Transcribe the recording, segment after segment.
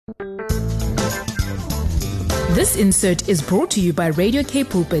This insert is brought to you by Radio K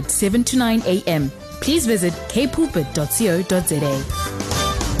Pulpit 7 to 9 a.m. Please visit kpulpit.co.za.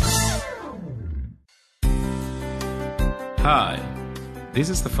 Hi, this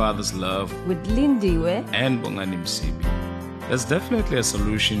is the Father's Love with Lindiwe and Bongani Msibi. There's definitely a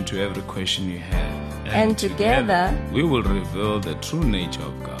solution to every question you have. And together we will reveal the true nature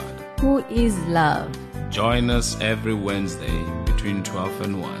of God, who is love. Join us every Wednesday between 12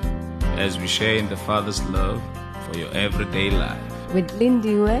 and 1 as we share in the Father's love for your everyday life. With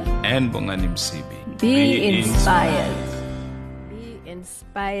Lindiwe and Bongani Msibi. Be inspired. Be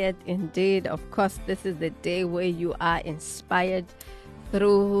inspired indeed. Of course, this is the day where you are inspired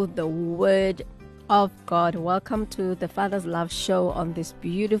through the Word of God. Welcome to the Father's Love Show on this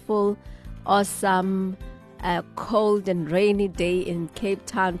beautiful, awesome, cold and rainy day in Cape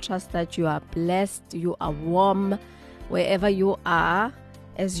Town. Trust that you are blessed, you are warm, wherever you are,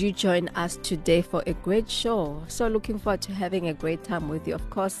 as you join us today for a great show. So looking forward to having a great time with you. Of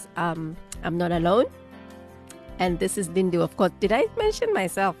course, I'm not alone. And this is Lindy. Of course, did I mention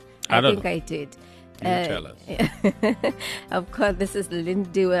myself? I think I did. Tell us. Of course, this is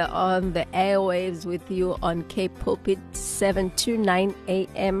Lindy. We're on the airwaves with you on Cape Pulpit 7 to 9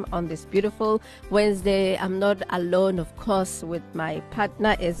 a.m. on this beautiful Wednesday. I'm not alone, of course, with my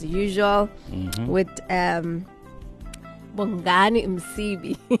partner as usual, with Bongani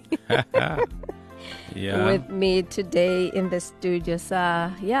Msibi with me today in the studio.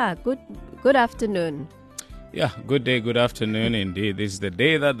 So, good afternoon. Yeah, good day, good afternoon indeed. This is the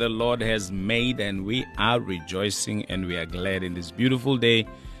day that the Lord has made, and we are rejoicing and we are glad in this beautiful day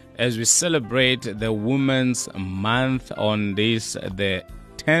as we celebrate the Women's Month on this, the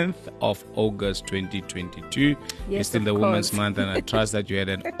 10th of August 2022. It's still the Women's Month, and I trust that you had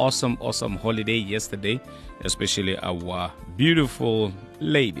an awesome holiday yesterday, especially our beautiful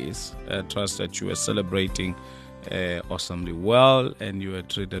ladies. I trust that you were celebrating awesomely well and you were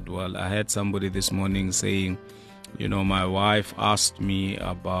treated well. I had somebody this morning saying, you know, my wife asked me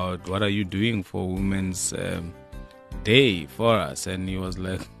about what are you doing for Women's Day for us, and he was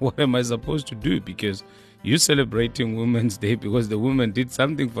like, what am I supposed to do, because you're celebrating Women's Day because the women did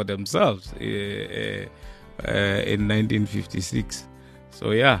something for themselves in 1956. So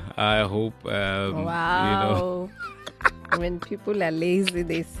yeah, I hope wow. When people are lazy,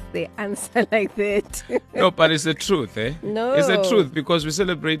 they answer like that. No, but it's the truth, eh? No. It's the truth, because we're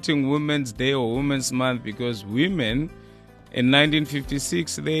celebrating Women's Day or Women's Month because women in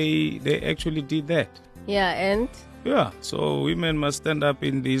 1956, they actually did that. Yeah, and? Yeah, so women must stand up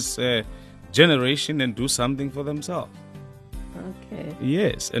in this generation and do something for themselves. Okay.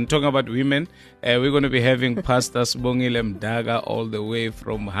 Yes, and talking about women, we're going to be having Pastor SIBONGILE MDAKA all the way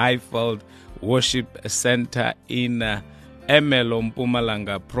from Highfield Worship Center in Emelo,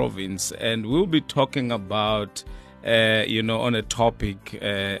 Mpumalanga province, and we'll be talking about, on a topic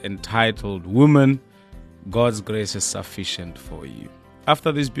entitled "Woman, God's Grace is Sufficient for You."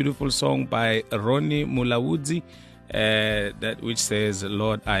 After this beautiful song by Ronnie Mulawudzi, that which says,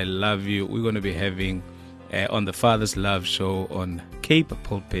 "Lord, I love you," we're going to be having on the Father's Love Show on Cape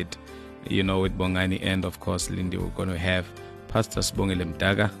Pulpit, with Bongani and of course Lindy. We're going to have Pastor SIBONGILE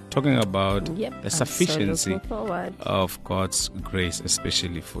MDAKA talking about the sufficiency of God's grace,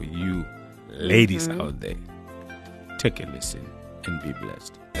 especially for you ladies out there. Take a listen and be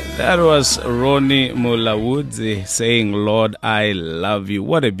blessed. That was Ronnie Mulawudzi saying, "Lord, I love you."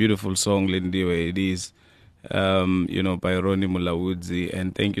 What a beautiful song, Lindy, it is, by Ronnie Mulawudzi.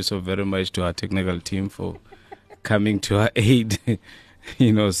 And thank you so very much to our technical team for coming to our aid.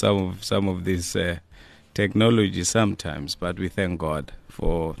 Some of this technology sometimes, but we thank God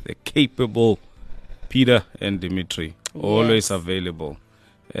for the capable Peter and Dimitri, always available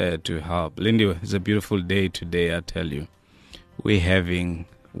to help. Lindy, it's a beautiful day today, I tell you. We're having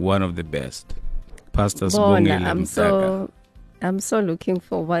one of the best, Pastor SIBONGILE MDAKA. I'm so looking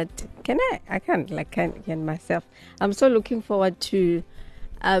forward. I can't myself. I'm so looking forward to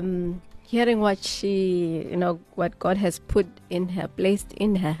hearing what she, what God has put in her, placed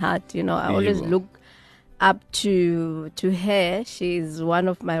in her heart. I always look up to her. She's one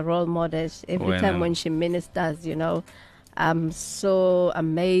of my role models. Every time when she ministers, I'm so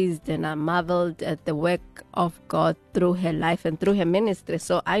amazed and I'm marveled at the work of God through her life and through her ministry.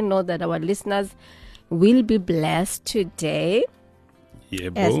 So I know that our listeners will be blessed today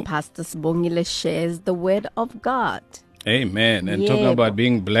as Pastor SIBONGILE shares the word of God. Amen. And talking about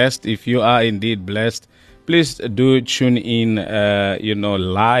being blessed, if you are indeed blessed, please do tune in,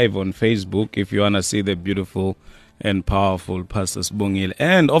 live on Facebook if you want to see the beautiful and powerful Pastor SIBONGILE.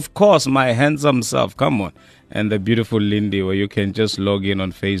 And of course, my handsome self. Come on. and the beautiful Lindy, where you can just log in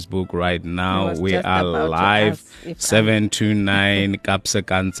on Facebook right now. We are live, 729 Kapse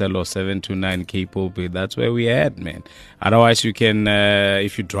Cancel or 729 K-Pulpit. That's where we at, man. Otherwise, you can,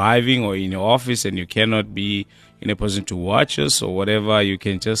 if you're driving or in your office and you cannot be in a position to watch us or whatever, you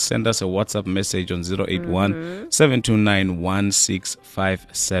can just send us a WhatsApp message on 081 729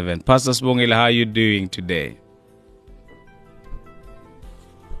 1657. Pastor Sibongile, how are you doing today?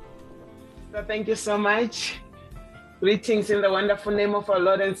 Thank you so much. Greetings in the wonderful name of our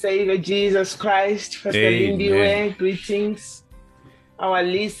Lord and Savior Jesus Christ. Pastor Lindy, greetings. Our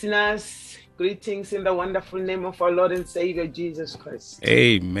listeners, greetings in the wonderful name of our Lord and Savior Jesus Christ.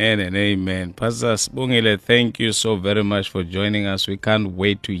 Amen and amen. Pastor Sibongile, thank you so very much for joining us. We can't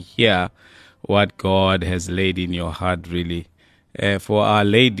wait to hear what God has laid in your heart, really. For our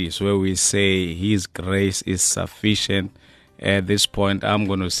ladies, where we say His grace is sufficient. At this point, I'm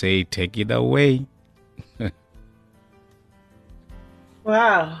going to say, take it away.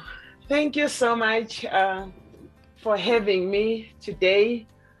 Wow. Thank you so much for having me today.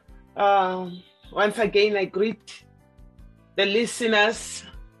 Once again, I greet the listeners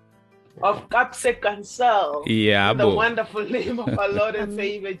of Kapse Cancel. Yeah, in the wonderful name of our Lord and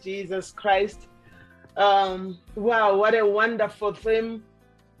Savior Jesus Christ. Wow, what a wonderful theme.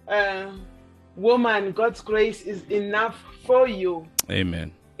 Woman, God's grace is enough for you.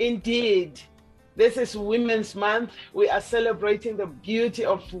 Amen. Indeed. This is Women's Month. We are celebrating the beauty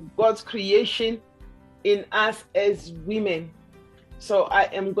of God's creation in us as women. So I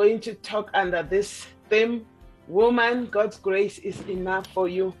am going to talk under this theme, Woman, God's grace is enough for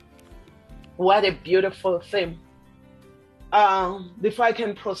you. What a beautiful theme. Before I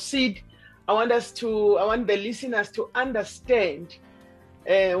can proceed, I want the listeners to understand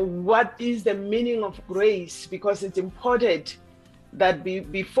what is the meaning of grace, because it's important that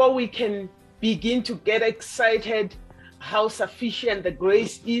before we can begin to get excited how sufficient the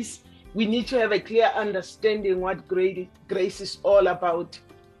grace is, we need to have a clear understanding what grace is all about.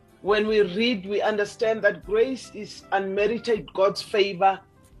 When we read, we understand that grace is unmerited God's favor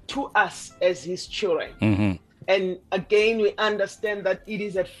to us as His children. Mm-hmm. And again, we understand that it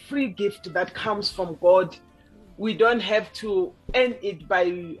is a free gift that comes from God. We don't have to earn it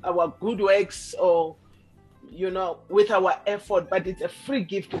by our good works or, with our effort, but it's a free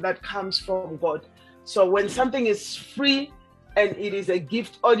gift that comes from God. So when something is free and it is a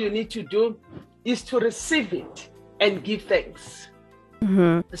gift, all you need to do is to receive it and give thanks.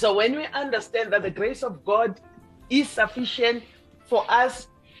 Mm-hmm. So when we understand that the grace of God is sufficient for us,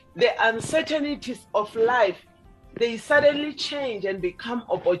 the uncertainties of life, they suddenly change and become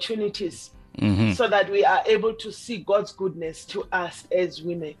opportunities. Mm-hmm. So that we are able to see God's goodness to us as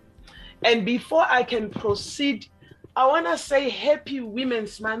women. And before I can proceed, I want to say Happy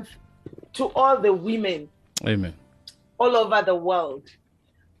Women's Month to all the women. Amen. All over the world.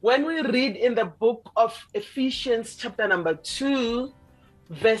 When we read in the book of Ephesians chapter number 2,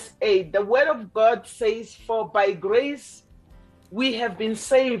 verse 8, the word of God says, "For by grace we have been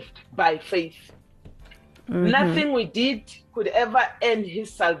saved by faith." Mm-hmm. Nothing we did could ever earn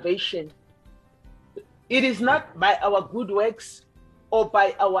His salvation. It is not by our good works or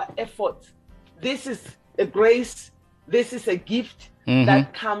by our efforts. This is a grace, this is a gift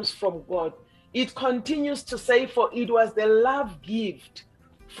that comes from God. It continues to say, "For it was the love gift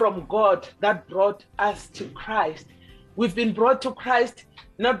from God that brought us to Christ." We've been brought to Christ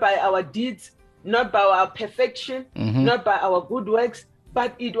not by our deeds, not by our perfection, not by our good works,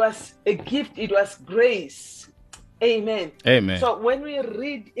 but it was a gift, it was grace. Amen. Amen. So when we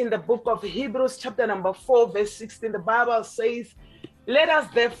read in the book of Hebrews chapter number 4, verse 16, the Bible says, "Let us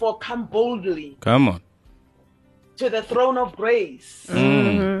therefore come boldly." Come on. "To the throne of grace."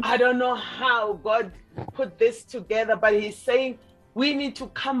 Mm-hmm. I don't know how God put this together, but He's saying we need to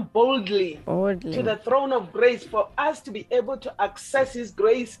come boldly to the throne of grace. For us to be able to access His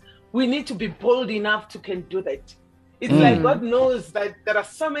grace, we need to be bold enough to can do that. It's like God knows that there are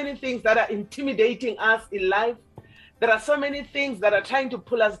so many things that are intimidating us in life. There are so many things that are trying to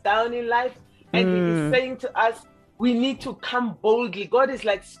pull us down in life. And He is saying to us, we need to come boldly. God is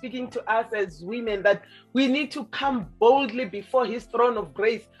like speaking to us as women that we need to come boldly before His throne of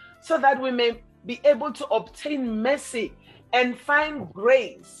grace so that we may be able to obtain mercy and find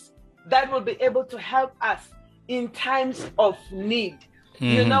grace that will be able to help us in times of need.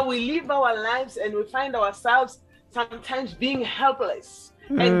 Mm-hmm. We live our lives and we find ourselves sometimes being helpless.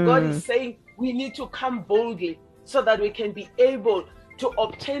 And God is saying we need to come boldly so that we can be able to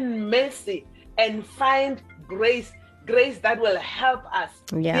obtain mercy and find grace that will help us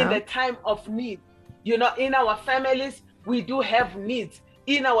in the time of need. In our families, we do have needs.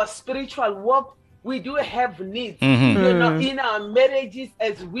 In our spiritual walk, we do have needs. You know, in our marriages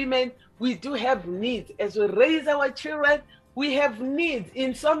as women, we do have needs. As we raise our children, we have needs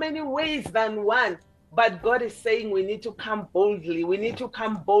in so many ways than one. But God is saying we need to come boldly. We need to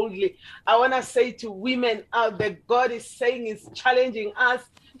come boldly. I want to say to women out there, God is saying, is challenging us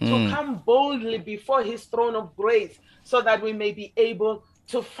to come boldly before his throne of grace so that we may be able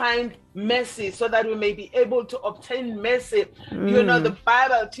to find mercy, so that we may be able to obtain mercy. You know, the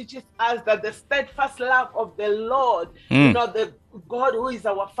Bible teaches us that the steadfast love of the Lord, you know, the God who is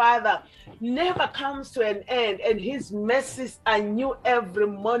our Father, never comes to an end, and his mercies are new every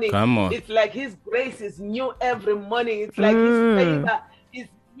morning. Come on. It's like his grace is new every morning. It's like his favor is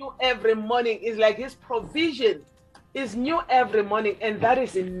new every morning. It's like his provision is new every morning, and that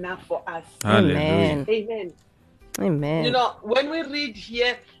is enough for us. Hallelujah. Amen. Amen. You know, when we read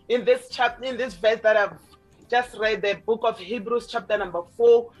here in this chapter, in this verse that I've just read, the book of Hebrews, chapter number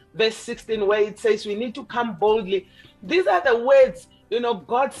 4, verse 16, where it says we need to come boldly. These are the words, you know,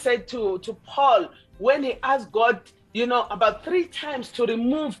 God said to Paul when he asked God, you know, about 3 times to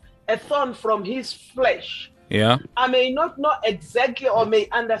remove a thorn from his flesh. Yeah. I may not know exactly or may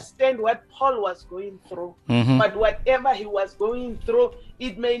understand what Paul was going through, but whatever he was going through,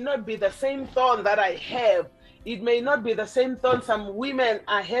 it may not be the same thorn that I have. It may not be the same thorn some women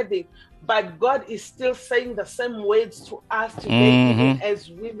are having, but God is still saying the same words to us today, even as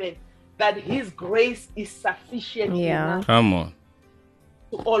women, that his grace is sufficient enough Come on.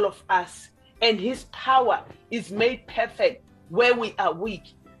 to all of us. And his power is made perfect where we are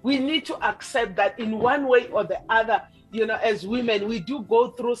weak. We need to accept that in one way or the other, you know, as women, we do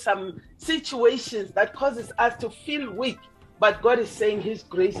go through some situations that causes us to feel weak, but God is saying his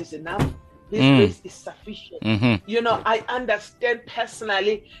grace is enough. His grace is sufficient. You know, I understand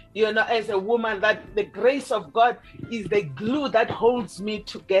personally, you know, as a woman, that the grace of God is the glue that holds me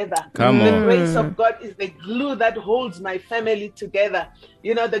together. Come The on. grace of God is the glue that holds my family together.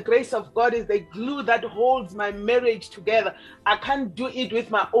 You know, the grace of God is the glue that holds my marriage together. I can't do it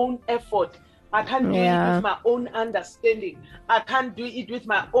with my own effort. I can't do it with my own understanding. I can't do it with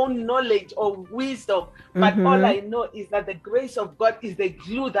my own knowledge or wisdom. But all I know is that the grace of God is the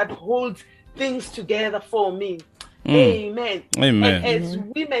glue that holds things together for me. Amen. Amen. And as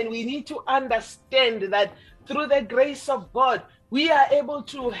women, we need to understand that through the grace of God, we are able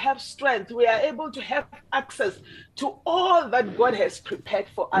to have strength. We are able to have access to all that God has prepared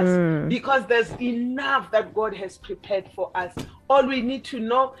for us, because there's enough that God has prepared for us. All we need to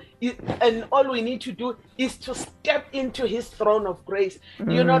know is, and all we need to do is to step into his throne of grace.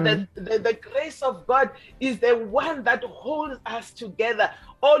 You know, the grace of God is the one that holds us together.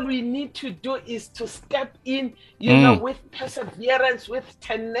 All we need to do is to step in, you know, with perseverance, with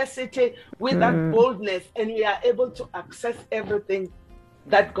tenacity, with that boldness, and we are able to access everything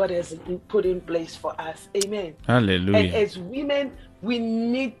that God has put in place for us. Amen. Hallelujah. And as women, we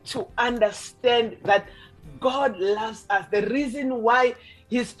need to understand that God loves us. The reason why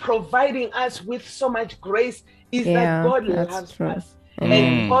he's providing us with so much grace is that God loves us.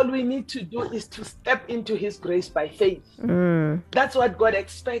 And all we need to do is to step into his grace by faith. That's what God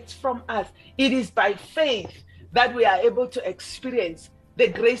expects from us. It is by faith that we are able to experience the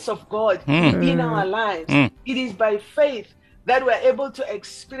grace of God in our lives. It is by faith that we are able to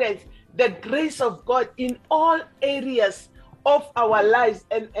experience the grace of God in all areas of our lives.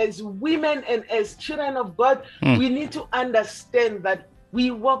 And as women and as children of God, we need to understand that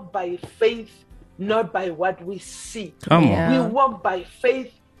we walk by faith, not by what we see. Come on. We walk by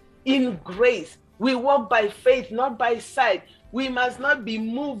faith in grace. We walk by faith, not by sight. We must not be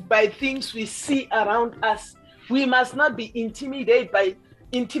moved by things we see around us. We must not be intimidated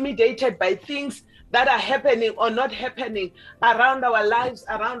by things that are happening or not happening around our lives,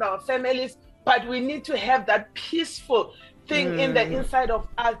 around our families. But we need to have that peaceful thing in the inside of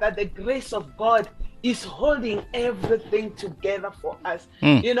us, that the grace of God is holding everything together for us.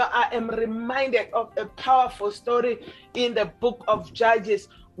 You know, I am reminded of a powerful story in the book of Judges,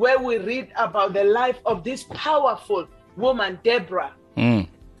 where we read about the life of this powerful woman, Deborah.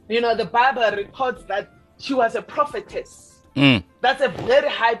 You know, the Bible records that she was a prophetess. That's a very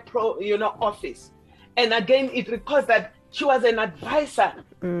high office. And again, it records that she was an advisor.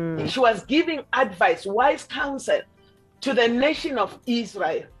 She was giving advice, wise counsel to the nation of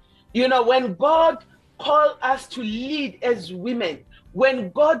Israel. You know, when God called us to lead as women, when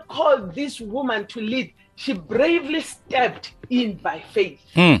God called this woman to lead, she bravely stepped in by faith.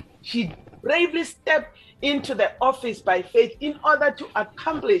 She bravely stepped into the office by faith in order to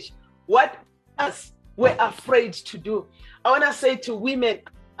accomplish what us were afraid to do. I want to say to women,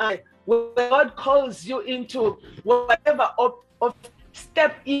 when God calls you into whatever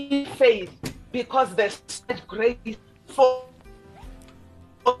step in faith, because there's such grace for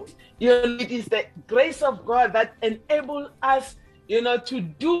it is the grace of God that enables us, to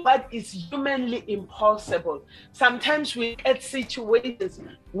do what is humanly impossible. Sometimes we get situations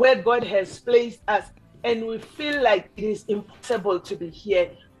where God has placed us and we feel like it is impossible to be here.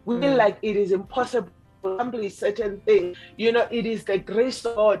 We feel like it is impossible to accomplish certain things. It is the grace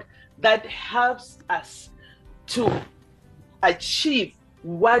of God that helps us to achieve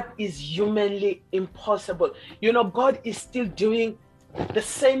what is humanly impossible. God is still doing the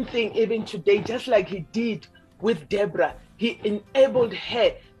same thing even today, just like he did with Deborah. He enabled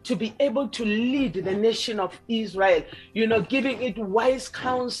her to be able to lead the nation of Israel, giving it wise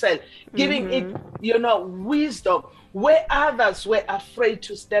counsel, giving it, wisdom, where others were afraid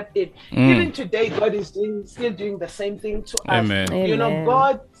to step in. Even today, God is still doing the same thing to us. Amen.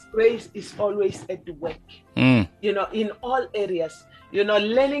 God's grace is always at work, in all areas.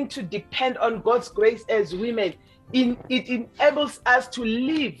 Learning to depend on God's grace as women, it enables us to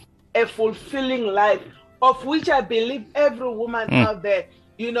live a fulfilling life, of which I believe every woman out there,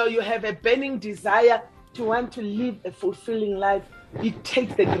 you have a burning desire to want to live a fulfilling life. It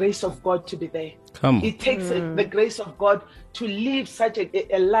takes the grace of God to be there. It takes the grace of God to live such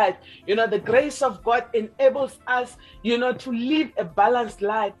a life. The grace of God enables us, to live a balanced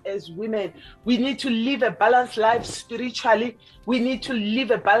life as women. We need to live a balanced life spiritually. We need to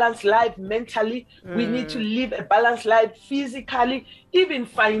live a balanced life mentally. We need to live a balanced life physically, even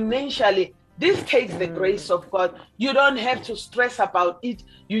financially. This takes the grace of God. You don't have to stress about it.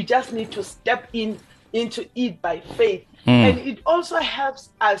 You just need to step into it by faith. And it also helps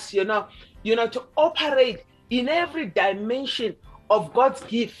us, to operate in every dimension of God's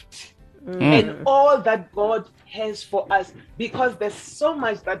gift and all that God has for us, because there's so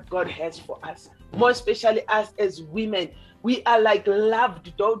much that God has for us, more especially us as women. We are like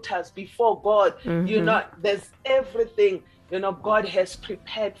loved daughters before God. There's everything, God has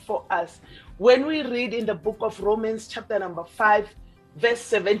prepared for us. When we read in the book of Romans, chapter number 5, verse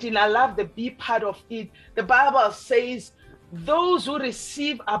 17, I love the B part of it. The Bible says, those who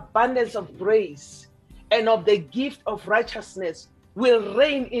receive abundance of grace and of the gift of righteousness will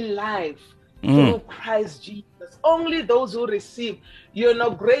reign in life through Christ Jesus. Only those who receive,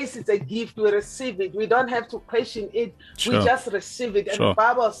 grace is a gift. We receive it. We don't have to question it. Sure. We just receive it. And Sure. the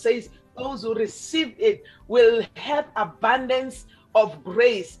Bible says those who receive it will have abundance of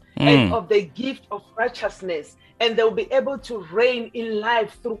grace and of the gift of righteousness, and they'll be able to reign in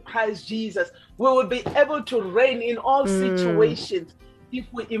life through Christ Jesus. We will be able to reign in all situations if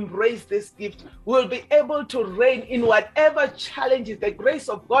we embrace this gift. We'll be able to reign in whatever challenges. The grace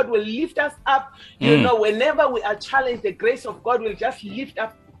of God will lift us up. Whenever we are challenged, the grace of God will just lift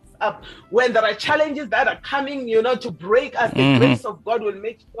us up. When there are challenges that are coming, to break us, the grace of God will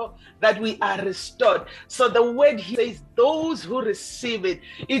make sure that we are restored. So the word here says, those who receive it.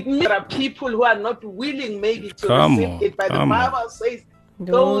 It means there are people who are not willing maybe to receive it, but the Bible says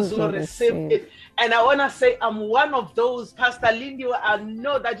those who receive it. And I want to say, I'm one of those. Pastor Lindy, I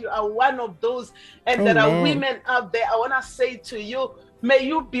know that you are one of those. And there are women out there. I want to say to you, may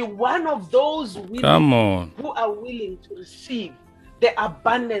you be one of those women who are willing to receive the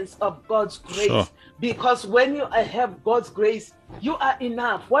abundance of God's grace. Sure. Because when you have God's grace, you are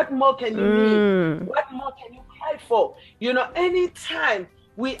enough. What more can you need? What more can you cry for? Anytime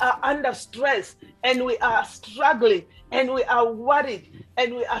we are under stress and we are struggling and we are worried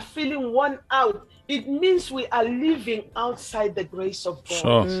and we are feeling worn out, it means we are living outside the grace of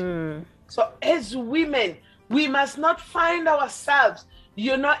God. Sure. So as women, we must not find ourselves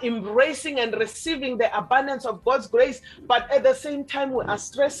embracing and receiving the abundance of God's grace, but at the same time we are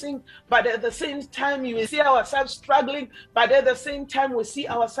stressing, but at the same time we see ourselves struggling, but at the same time we see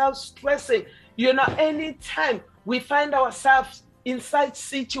ourselves stressing. Anytime we find ourselves in such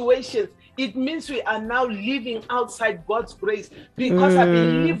situations, it means we are now living outside God's grace, because I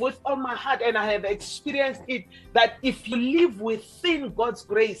believe with all my heart, and I have experienced it, that if you live within God's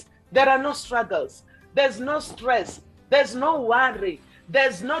grace, there are no struggles, there's no stress, there's no worry,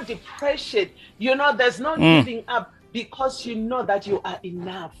 there's no depression, there's no giving up, because you know that you are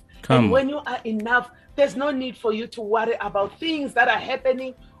enough. And when you are enough, there's no need for you to worry about things that are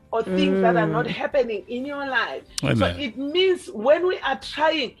happening or things that are not happening in your life. Amen. So it means when we are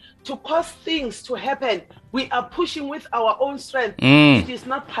trying to cause things to happen, we are pushing with our own strength. It is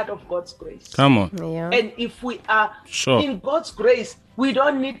not part of God's grace. Come on. Yeah. And if we are in God's grace, we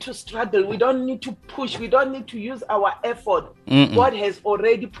don't need to struggle. We don't need to push. We don't need to use our effort. God has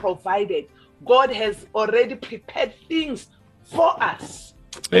already provided. God has already prepared things for us.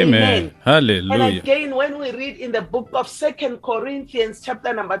 Amen. Hallelujah. And again, when we read in the book of 2 Corinthians,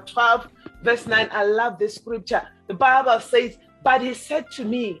 chapter number 12, verse 9, I love this scripture. The Bible says, but he said to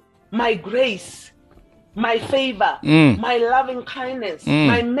me, my grace, my favor, my loving kindness,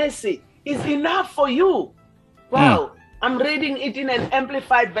 my mercy is enough for you. Wow. I'm reading it in an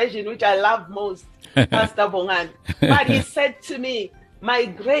amplified version, which I love most, Pastor Bongan. But he said to me, my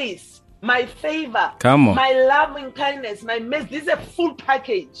grace, my favor, my loving kindness, my mercy. This is a full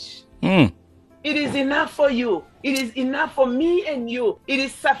package. It is enough for you. It is enough for me and you. It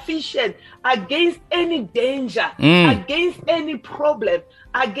is sufficient against any danger, against any problem,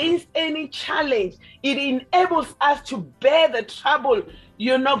 against any challenge. It enables us to bear the trouble,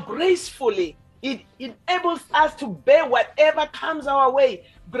 gracefully. It enables us to bear whatever comes our way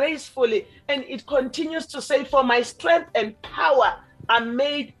gracefully. And it continues to say, for my strength and power are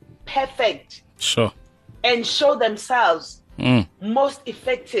made perfect. Sure. And show themselves most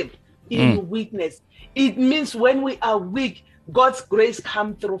effective in weakness. It means when we are weak, God's grace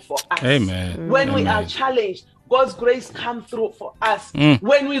come through for us. Amen. When we are challenged, God's grace come through for us.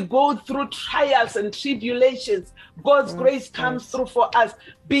 When we go through trials and tribulations, God's grace comes through for us.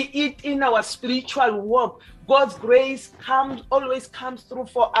 Be it in our spiritual walk, God's grace always comes through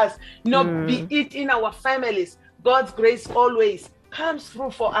for us. Be it in our families, God's grace always comes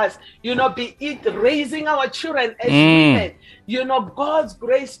through for us. Be it raising our children as women, God's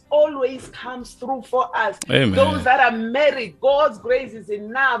grace always comes through for us. Amen. Those that are married, God's grace is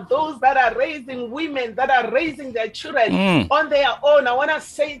enough. Those that are raising women, that are raising their children on their own, I want to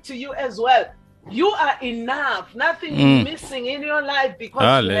say to you as well, you are enough. Nothing is missing in your life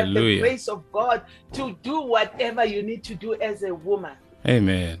because you have the grace of God to do whatever you need to do as a woman.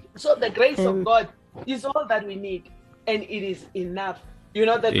 Amen. So the grace of God is all that we need. And it is enough. The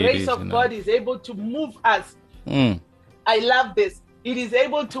grace of God is able to move us. I love this. It is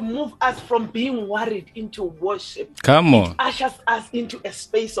able to move us from being worried into worship. Come on. It ushers us into a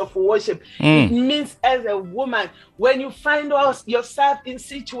space of worship. It means as a woman, when you find yourself in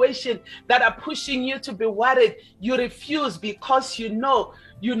situations that are pushing you to be worried, you refuse because you know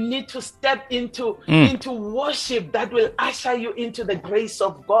you need to step into worship that will usher you into the grace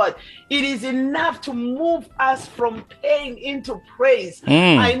of God. It is enough to move us from pain into praise.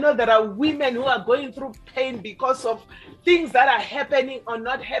 I know there are women who are going through pain because of things that are happening or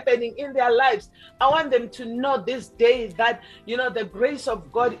not happening in their lives. I want them to know this day that, the grace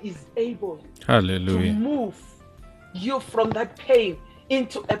of God is able Hallelujah. to move you from that pain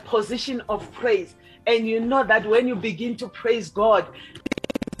into a position of praise. And you know that when you begin to praise God,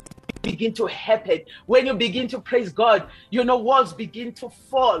 begin to happen. When you begin to praise God, walls begin to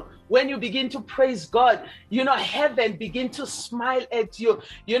fall. When you begin to praise God, heaven begin to smile at you.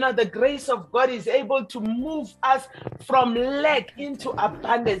 The grace of God is able to move us from lack into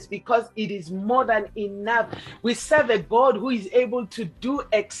abundance because it is more than enough. We serve a God who is able to do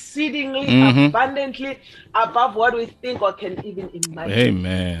exceedingly abundantly above what we think or can even imagine.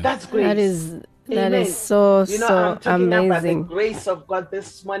 Amen. That's grace. That is so I'm talking amazing. about the grace of God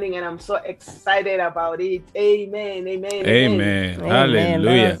this morning, and I'm so excited about it. Amen. Amen. Amen.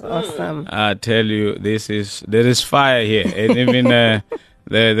 Hallelujah. That's awesome. I tell you, there is fire here, and even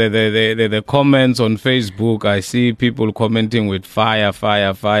the comments on Facebook, I see people commenting with fire,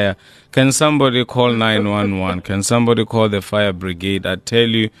 fire, fire. Can somebody call 911? Can somebody call the fire brigade? I tell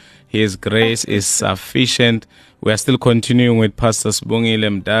you, His grace is sufficient. We are still continuing with Pastor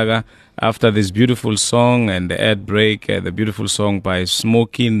SIBONGILE MDAKA. After this beautiful song and the ad break, the beautiful song by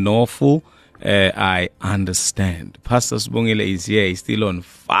Smokey Norfolk, I understand. Pastor SIBONGILE is here. He's still on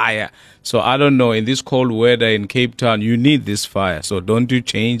fire. So I don't know, in this cold weather in Cape Town, you need this fire. So don't you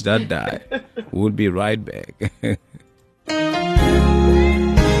change that dial. We'll be right back.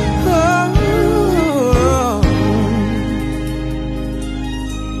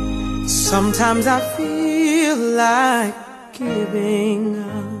 Sometimes I feel like giving up.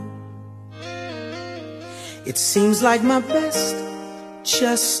 It seems like my best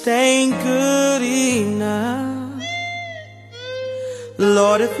just ain't good enough.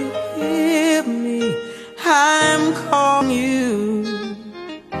 Lord, if you hear me, I'm calling you.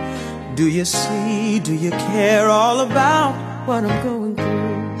 Do you see, do you care all about what I'm going through?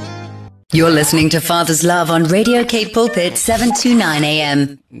 You're listening to Father's Love on Radio Cape Pulpit, 729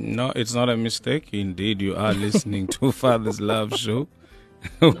 AM. No, it's not a mistake. Indeed, you are listening to Father's Love Show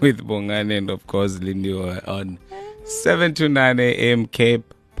with Bongani and, of course, Lindy on 729 AM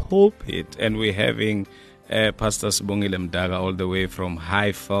Cape Pulpit. And we're having Pastor SIBONGILE MDAKA all the way from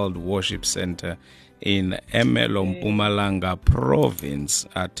Highveld Worship Center in Emelo, Mpumalanga province.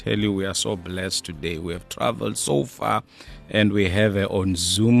 I tell you, we are so blessed today. We have traveled so far, and we have on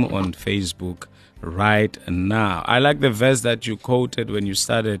Zoom, on Facebook right now. I like the verse that you quoted when you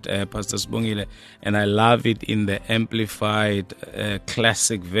started, Pastor Sibongile, and I love it in the Amplified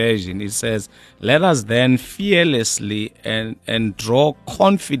Classic Version. It says, "Let us then fearlessly and draw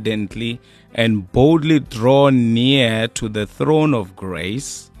confidently and boldly draw near to the throne of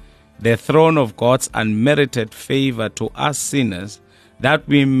grace, the throne of God's unmerited favor to us sinners, that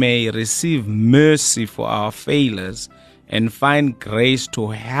we may receive mercy for our failures and find grace to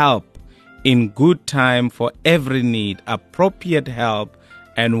help in good time for every need, appropriate help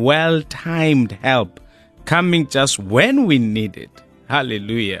and well-timed help, coming just when we need it."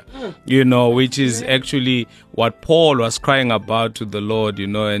 Hallelujah. You know, which is actually what Paul was crying about to the Lord, you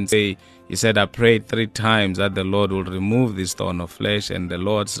know, and he said, "I prayed 3 times that the Lord will remove this thorn of flesh." And the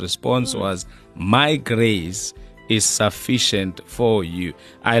Lord's response was, "My grace is sufficient for you."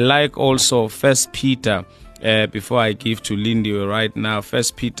 I like also 1 Peter, before I give to Lindy right now,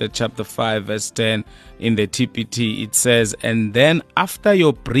 1 Peter chapter 5 verse 10 in the TPT, it says, "And then after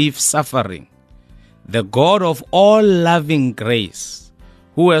your brief suffering, the God of all loving grace,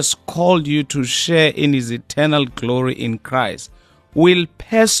 who has called you to share in his eternal glory in Christ, will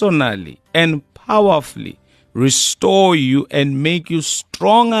personally and powerfully restore you and make you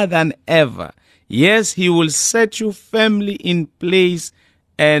stronger than ever. Yes, he will set you firmly in place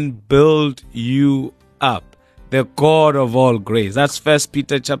and build you up." The God of all grace. That's 1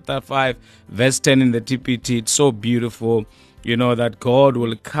 Peter chapter 5, verse 10 in the TPT. It's so beautiful, you know, that God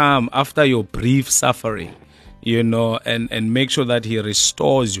will come after your brief suffering, you know, and make sure that he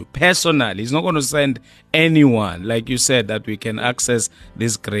restores you personally. He's not going to send anyone, like you said, that we can access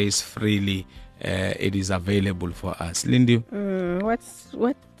this grace freely. It is available for us. Lindy?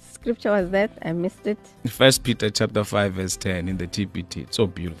 What scripture was that? I missed it. 1 Peter chapter 5, verse 10 in the TPT. It's so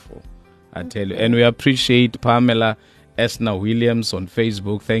beautiful, I tell you. And we appreciate Pamela Esna Williams on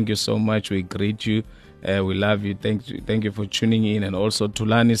Facebook. Thank you so much. We greet you. We love you. Thank you for tuning in. And also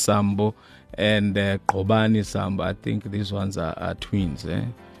Tulani Sambo and Kobani Sambo. I think these ones are twins.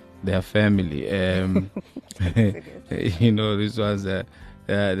 They are family. You know, these ones,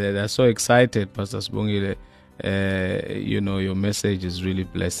 they're so excited, Pastor Sibongile. You know, your message is really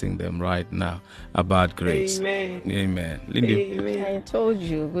blessing them right now about grace. Amen. Amen. Lindy? Amen. I told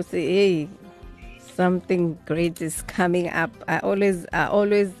you, hey, something great is coming up. I always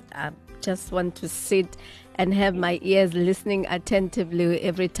just want to sit and have my ears listening attentively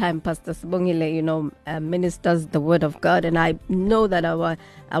every time Pastor Sibongile, you know, ministers the word of God. And I know that our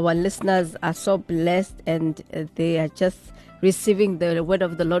listeners are so blessed, and they are just receiving the word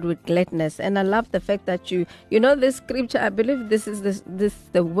of the Lord with gladness. And I love the fact that you know, this scripture, I believe this is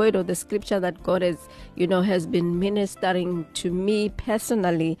the word or the scripture that God has been ministering to me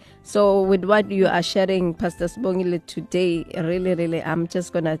personally. So with what you are sharing, Pastor Sibongile, today, really, I'm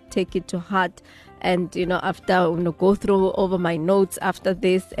just going to take it to heart. And, you know, after go through over my notes after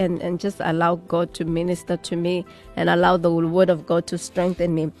this and just allow God to minister to me and allow the word of God to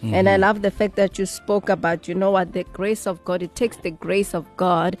strengthen me. Mm-hmm. And I love the fact that you spoke about, you know what, the grace of God. It takes the grace of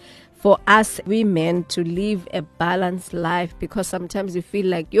God for us women to live a balanced life, because sometimes you feel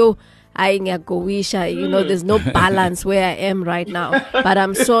like, I you know, there's no balance where I am right now. But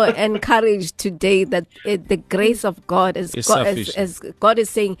I'm so encouraged today that the grace of God is as God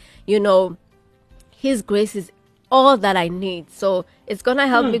is saying, you know, His grace is all that I need. So it's going to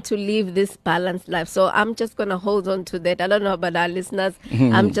help me to live this balanced life. So I'm just going to hold on to that. I don't know about our listeners.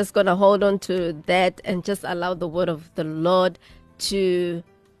 I'm just going to hold on to that and just allow the word of the Lord to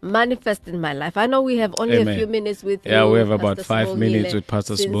manifest in my life. I know we have only a few minutes with you. Yeah, we have about Pastor 5 minutes with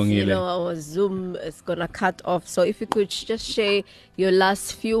Pastor Sibongile. You know, our Zoom is going to cut off. So if you could just share your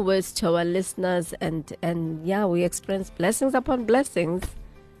last few words to our listeners, and we experience blessings upon blessings.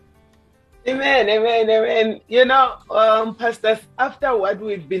 Amen. You know, pastors, after what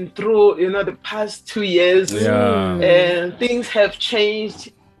we've been through, you know, the past 2 years, things have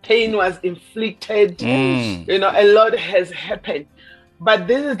changed. Pain was inflicted. You know, a lot has happened. But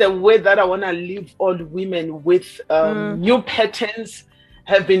this is the way that I want to leave all women with. New patterns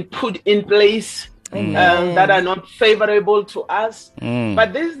have been put in place that are not favorable to us.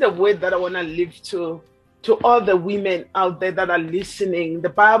 But this is the way that I want to live to all the women out there that are listening. The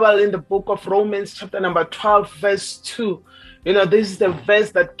Bible in the book of Romans, chapter number 12, verse 2. You know, this is the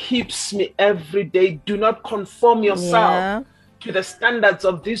verse that keeps me every day. Do not conform yourself to the standards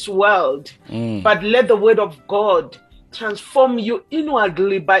of this world, but let the word of God transform you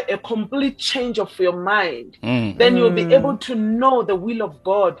inwardly by a complete change of your mind. Then you'll be able to know the will of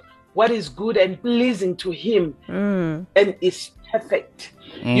God what is good and pleasing to him and is perfect.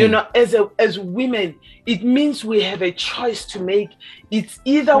 As women, it means we have a choice to make. It's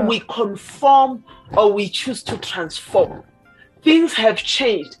either we conform or we choose to transform. Things have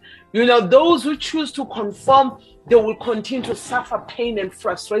changed. Those who choose to conform, they will continue to suffer pain and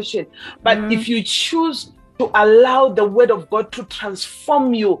frustration. But if you choose to allow the word of God to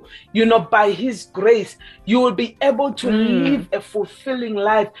transform you, by his grace, you will be able to live a fulfilling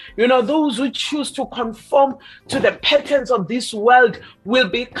life. Those who choose to conform to the patterns of this world will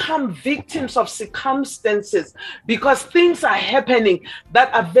become victims of circumstances, because things are happening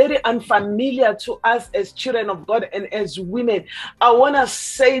that are very unfamiliar to us as children of God and as women. I want to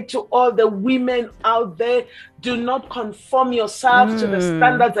say to all the women out there, do not conform yourself to the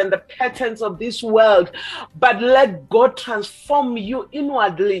standards and the patterns of this world, but let God transform you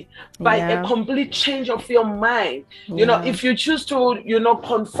inwardly by a complete change of your mind. If you choose to,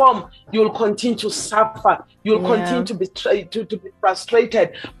 conform, you'll continue to suffer. You'll continue to be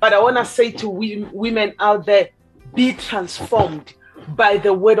frustrated. But I want to say to women out there, be transformed by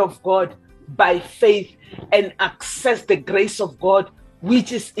the word of God, by faith, and access the grace of God,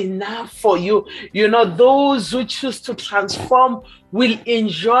 which is enough for you. Those who choose to transform will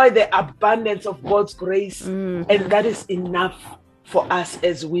enjoy the abundance of God's grace. And that is enough for us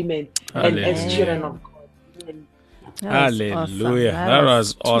as women and as children of God. Hallelujah. That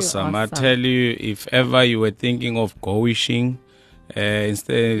was awesome. I tell you, if ever you were thinking of going,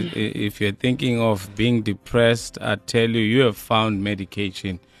 instead, if you're thinking of being depressed, I tell you, you have found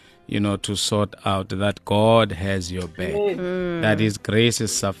medication, to sort out that God has your back. That his grace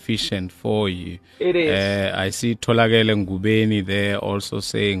is sufficient for you. It is. I see Tolagele Ngubeni there also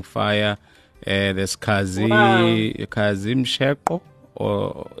saying fire. There's Kazim Sheko,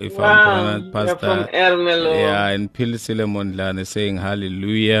 or if I'm pronouncing Pastor. And Pilisile Mondlane saying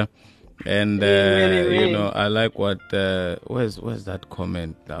hallelujah. And I like what where's that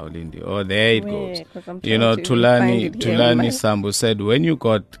comment now, Lindy? Oh, there it goes. Tulani Sambu said, when you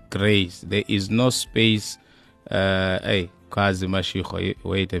got grace, there is no space. Hey, Kazi Mashiko,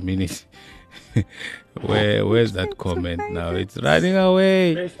 wait a minute. Where's that comment now? It's running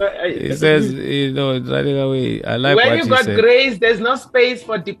away. It says, it's running away. I like when what you got said. Grace, there's no space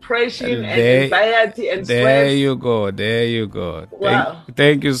for depression and anxiety and stress. There you go. Wow.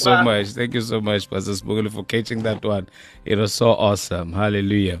 Thank you so much. Thank you so much, Pastor Sibongile, for catching that one. It was so awesome.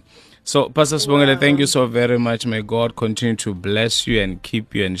 Hallelujah. So, Pastor Sibongile, thank you so very much. May God continue to bless you and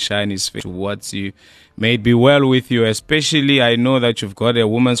keep you and shine his face towards you. May it be well with you, especially I know that you've got a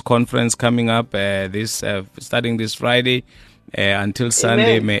women's conference coming up starting this Friday until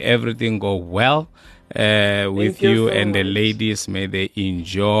Sunday. Amen. May everything go well with you so and the much. ladies. May they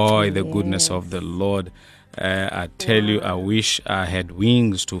enjoy the goodness of the Lord. I tell you, I wish I had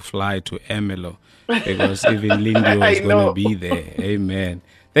wings to fly to Emelo, because even Lindy was going to be there. Amen.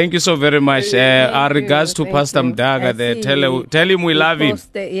 Thank you so very much. Our regards to Pastor Mdaga there. Tell him we love him.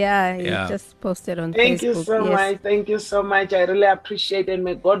 He just posted on Facebook. Thank you so much. Thank you so much. I really appreciate it.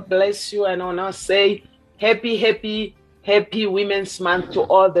 May God bless you. And I want to say happy Women's Month to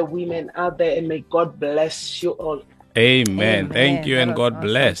all the women out there. And may God bless you all. Amen. Thank you and God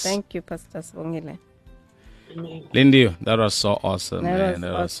bless. Thank you, Pastor Sibongile. Lindy, that was so awesome, man.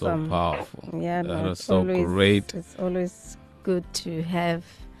 That was so powerful. Yeah, that was so great. It's always good to have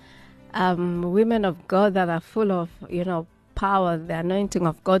women of God that are full of, power, the anointing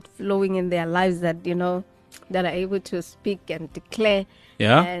of God flowing in their lives, that, that are able to speak and declare.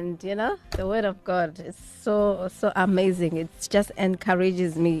 Yeah. And, the word of God is so amazing. It just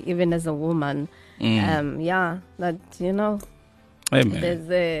encourages me, even as a woman. That, Amen.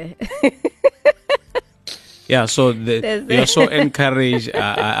 There's Yeah, so you're so encouraged.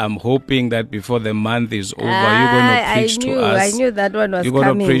 I'm hoping that before the month is over, you're going to preach to us. I knew that one was coming. You're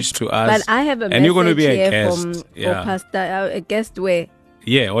going to preach to us. But I have a and you're going to be a guest guest. Yeah. Pastor, a guest where?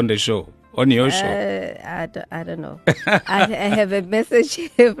 Yeah, on the show. On your show. I don't know. I have a message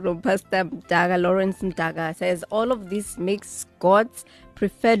here from Pastor Mdaga, Lawrence Mdaga. Says, all of this makes God's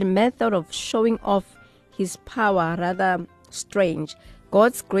preferred method of showing off his power rather strange.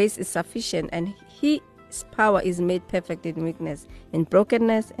 God's grace is sufficient, and his power is made perfect in weakness, in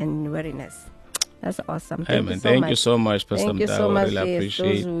brokenness, and in weariness. That's awesome. Thank you so much, Pastor Thank you Mdaga. so much. Really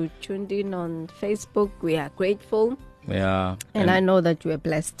appreciate those who tuned in on Facebook, we are grateful. Yeah. And I know that you are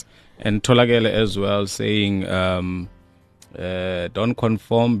blessed. And Tolagele as well saying, don't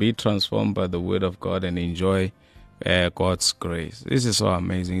conform, be transformed by the word of God and enjoy God's grace. This is so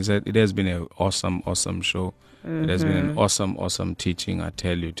amazing. He said it has been an awesome show. It has been an awesome teaching, I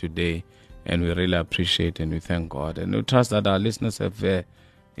tell you, today. And we really appreciate and we thank God. And we trust that our listeners have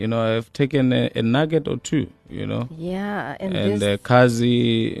I've taken a nugget or two, Yeah, and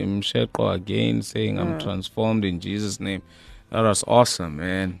Kazi Msheko again saying, I'm transformed in Jesus' name. That was awesome,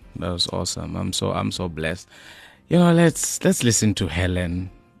 man. That was awesome. I'm so blessed. Let's listen to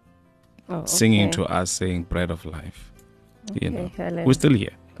Helen singing to us, saying bread of life. Okay, Helen. We're still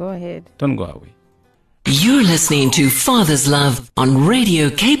here. Go ahead. Don't go away. You're listening to Father's Love on Radio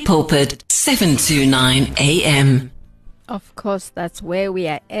Cape Pulpit 729 AM. Of course, that's where we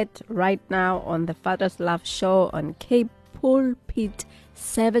are at right now on the Father's Love Show on Cape Pulpit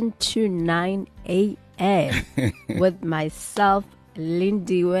 729 AM with myself,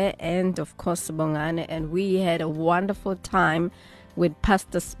 Lindiwe, and of course Bongane, and we had a wonderful time with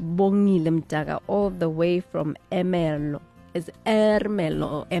Pastor SIBONGILE MDAKA all the way from Emelo. It's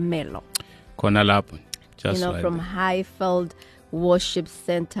Emelo. Kona lapho, just right from Highfield Worship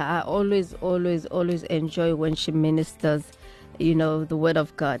Center. I always enjoy when she ministers, the Word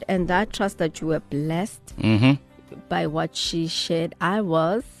of God. And I trust that you were blessed by what she shared. I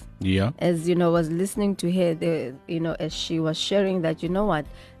was. Yeah. As was listening to her, as she was sharing that,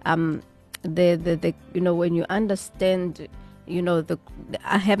 when you understand,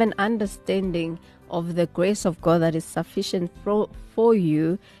 I have an understanding of the grace of God that is sufficient for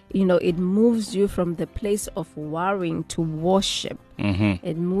you, it moves you from the place of worrying to worship.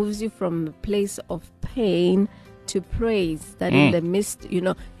 It moves you from a place of pain to praise, that in the midst,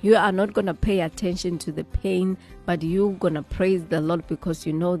 you are not going to pay attention to the pain, but you're going to praise the Lord because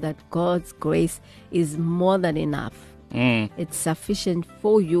you know that God's grace is more than enough. It's sufficient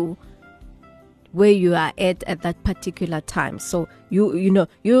for you where you are at that particular time. So you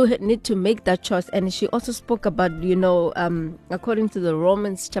need to make that choice. And she also spoke about, according to the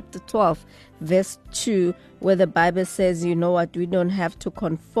Romans chapter 12 verse 2, where the Bible says, we don't have to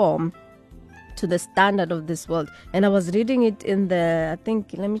conform to the standard of this world. And I was reading it in the,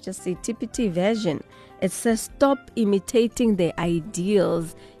 TPT version. It says, stop imitating the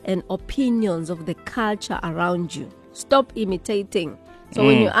ideals and opinions of the culture around you. Stop imitating. So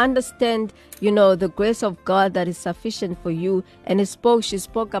when you understand, the grace of God that is sufficient for you, and she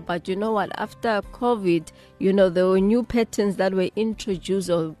spoke about, after COVID, there were new patterns that were introduced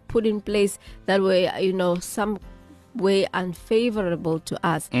or put in place that were, some way unfavorable to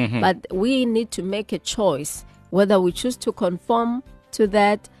us. But we need to make a choice whether we choose to conform to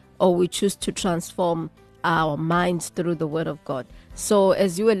that or we choose to transform our minds through the Word of God. So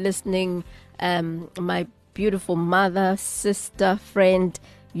as you were listening, my beautiful mother, sister, friend,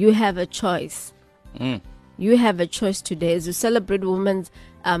 you have a choice. You have a choice today. As you celebrate Women's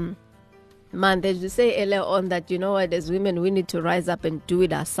Month, as you say earlier on that, as women, we need to rise up and do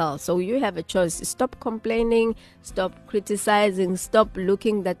it ourselves. So you have a choice. Stop complaining, stop criticizing, stop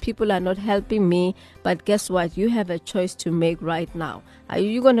looking that people are not helping me. But guess what? You have a choice to make right now. Are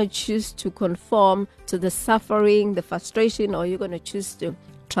you going to choose to conform to the suffering, the frustration, or are you going to choose to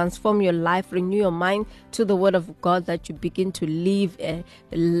transform your life, renew your mind to the Word of God, that you begin to live a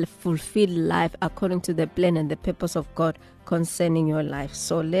fulfilled life according to the plan and the purpose of God concerning your life?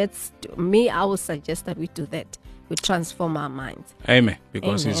 So I would suggest that we do that. We transform our minds. Amen.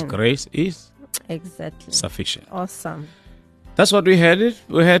 Because His grace is sufficient. Awesome. That's what we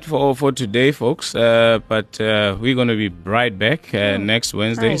had for today, folks. But we're going to be right back next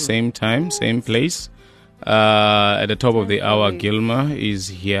Wednesday, same time, same place. At the top of the hour, Gilma is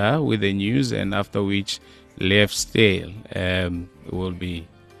here with the news, and after which Lev Stale will be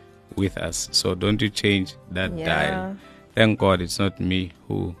with us. So don't you change that dial. Thank God it's not me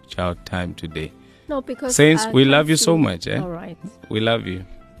who chow time today. No, because Saints, we love you so much. All right. We love you.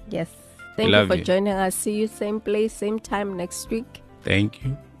 Yes. Thank you for joining us. See you same place, same time next week. Thank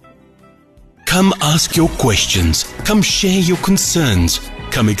you. Come ask your questions. Come share your concerns.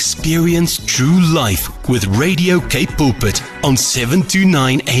 Come experience true life with Radio Cape Pulpit on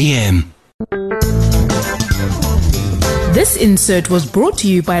 729 AM. This insert was brought to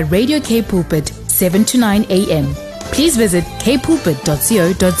you by Radio Cape Pulpit 7 to 9 AM. Please visit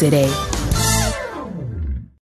kpulpit.co.za.